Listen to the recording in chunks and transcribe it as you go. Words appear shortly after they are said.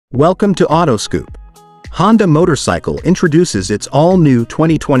Welcome to Autoscoop. Honda Motorcycle introduces its all-new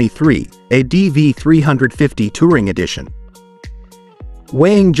 2023 ADV 350 Touring Edition.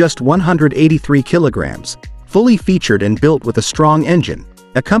 Weighing just 183 kilograms, fully featured and built with a strong engine,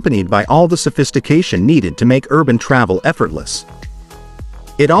 accompanied by all the sophistication needed to make urban travel effortless.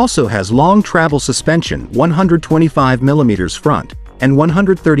 It also has long travel suspension, 125mm front and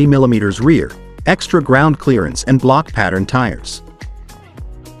 130mm rear, extra ground clearance and block pattern tires.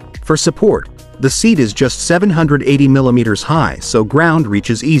 For support, the seat is just 780mm high, so ground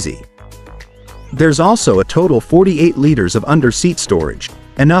reaches easy. There's also a total 48 liters of under-seat storage,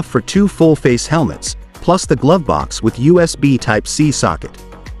 enough for 2 full-face helmets, plus the glove box with USB Type-C socket.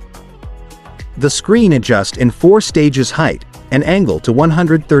 The screen adjusts in 4 stages: height and angle to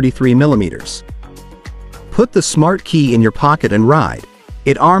 133mm. Put the smart key in your pocket and ride.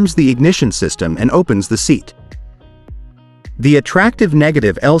 It arms the ignition system and opens the seat. The attractive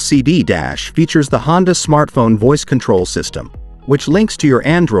negative LCD dash features the Honda smartphone voice control system, which links to your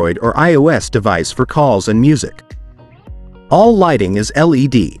Android or iOS device for calls and music. All lighting is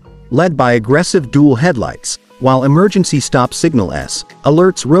LED, led by aggressive dual headlights, while emergency stop signal S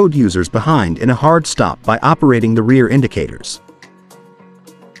alerts road users behind in a hard stop by operating the rear indicators.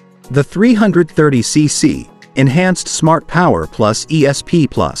 The 330cc Enhanced Smart Power Plus ESP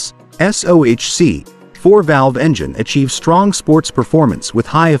Plus SOHC 4-valve engine achieves strong sports performance with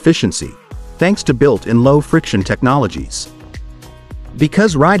high efficiency, thanks to built-in low-friction technologies.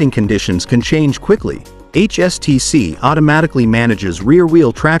 Because riding conditions can change quickly, HSTC automatically manages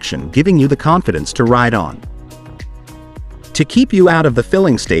rear-wheel traction, giving you the confidence to ride on. To keep you out of the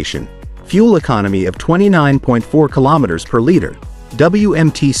filling station, fuel economy of 29.4 kilometers per liter,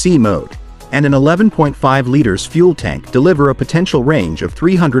 WMTC mode, and an 11.5 liters fuel tank deliver a potential range of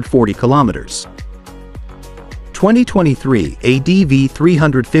 340 kilometers. 2023 ADV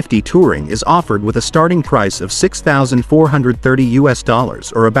 350 Touring is offered with a starting price of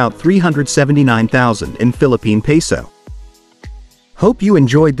 $6,430 or about 379,000 in Philippine peso. Hope you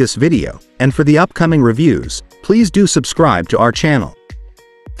enjoyed this video, and for the upcoming reviews, please do subscribe to our channel.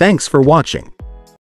 Thanks for watching.